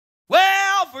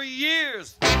for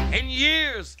years and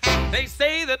years. They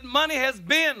say that money has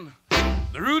been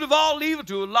the root of all evil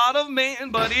to a lot of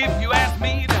men. But if you ask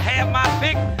me to have my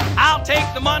pick, I'll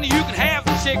take the money, you can have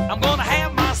the chick. I'm gonna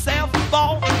have myself a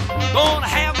ball. Gonna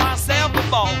have myself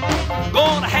a ball.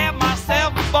 Gonna have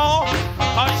myself a ball.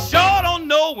 'Cause you sure don't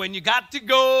know when you got to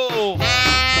go.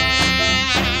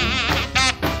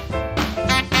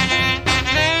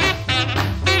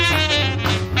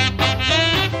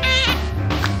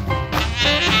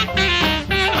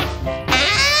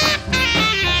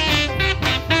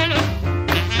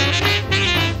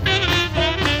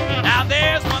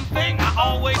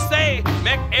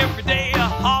 Every day a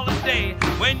holiday.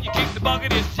 When you kick the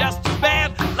bucket, it's just too bad.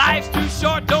 Life's too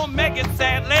short, don't make it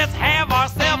sad. Let's have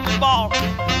ourselves a ball.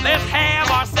 Let's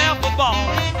have ourselves a ball.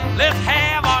 Let's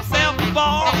have ourselves a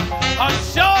ball. 'Cause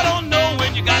you sure don't know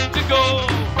when you got to go.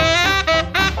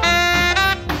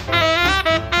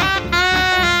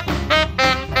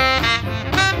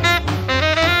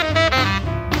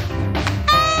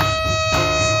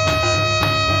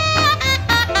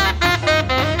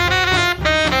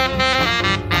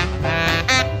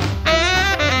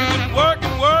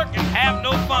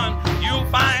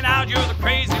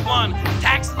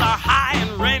 Taxes are high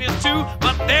and rent is too,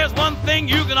 but there's one thing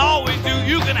you can always do.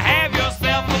 You can have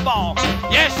yourself a ball.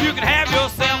 Yes, you can have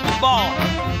yourself a ball.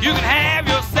 You can have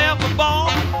yourself a ball.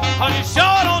 'Cause you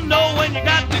sure don't know when you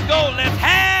got to go. Let's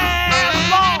have a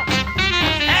ball.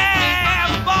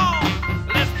 Have a ball.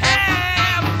 Let's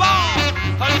have a ball.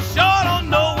 'Cause you sure don't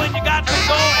know when you got to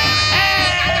go.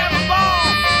 Have a ball.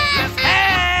 Let's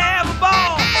have a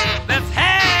ball. Let's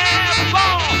have a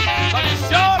ball. 'Cause you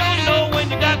sure don't know when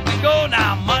you got to go.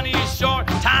 Now money is short,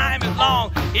 time is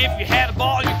long. If you had a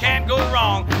ball, you can't go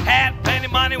wrong. Had plenty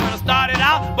of money when I started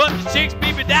out, but the chicks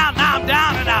beat me down, now I'm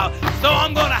down and out. So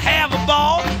I'm gonna have a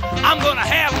ball. I'm gonna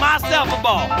have myself a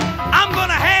ball. I'm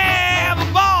gonna have a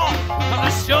ball. 'Cause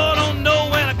I sure don't know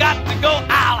when I got to go.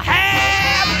 I'll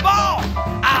have a ball.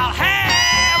 I'll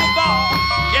have a ball.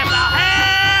 Yes, I'll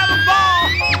have a ball.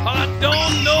 'Cause I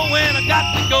don't know when I got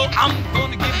to go. I'm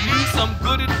gonna give you some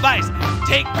good advice.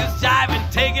 Take this jive and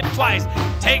take it twice.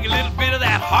 Take a little bit of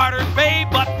that hard-earned pay,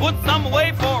 but put some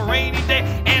away for a rainy day.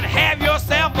 And have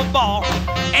yourself a ball.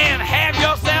 And have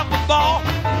yourself a ball.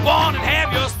 Go on and have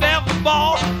yourself a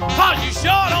ball. 'Cause you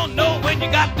sure don't know when you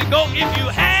got to go. If you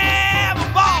have a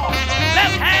ball,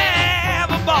 let's have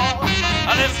a ball.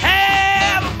 Let's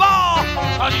have a ball.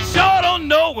 'Cause you sure don't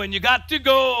know when you got to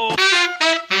go.